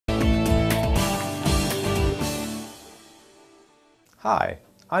Hi,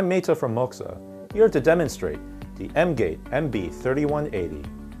 I'm Meta from Moxa, here to demonstrate the MGate MB3180,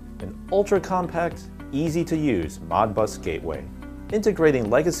 an ultra-compact, easy-to-use Modbus gateway. Integrating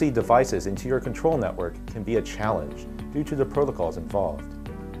legacy devices into your control network can be a challenge due to the protocols involved.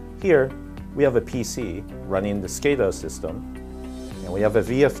 Here, we have a PC running the SCADA system, and we have a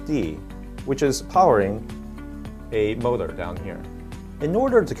VFD, which is powering a motor down here. In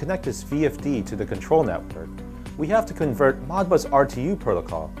order to connect this VFD to the control network, we have to convert Modbus RTU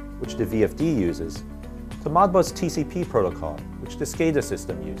protocol, which the VFD uses, to Modbus TCP protocol, which the SCADA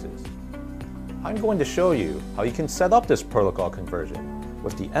system uses. I'm going to show you how you can set up this protocol conversion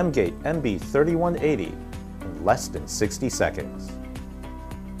with the MGate MB3180 in less than 60 seconds.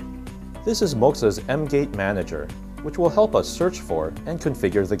 This is Moxa's MGate Manager, which will help us search for and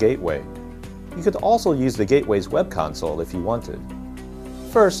configure the gateway. You could also use the gateway's web console if you wanted.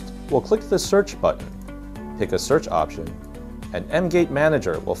 First, we'll click the Search button, pick a search option, and MGate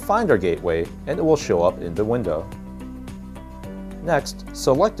Manager will find our gateway and it will show up in the window. Next,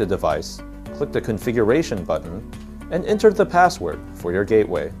 select the device, click the Configuration button, and enter the password for your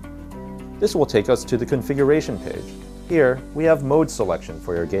gateway. This will take us to the configuration page. Here, we have mode selection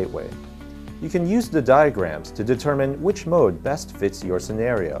for your gateway. You can use the diagrams to determine which mode best fits your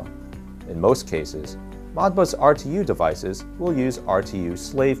scenario. In most cases, Modbus RTU devices will use RTU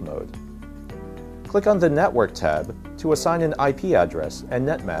slave mode. Click on the Network tab to assign an IP address and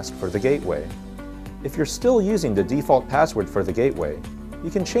netmask for the gateway. If you're still using the default password for the gateway, you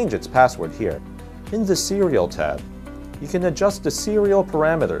can change its password here. In the Serial tab, you can adjust the serial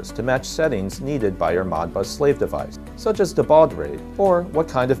parameters to match settings needed by your Modbus slave device, such as the baud rate or what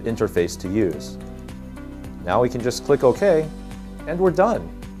kind of interface to use. Now we can just click OK, and we're done.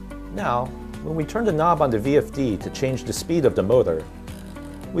 Now, when we turn the knob on the VFD to change the speed of the motor,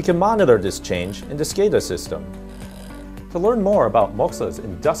 we can monitor this change in the SCADA system. To learn more about Moxa's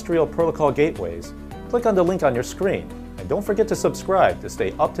industrial protocol gateways, click on the link on your screen, and don't forget to subscribe to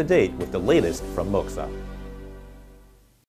stay up to date with the latest from Moxa.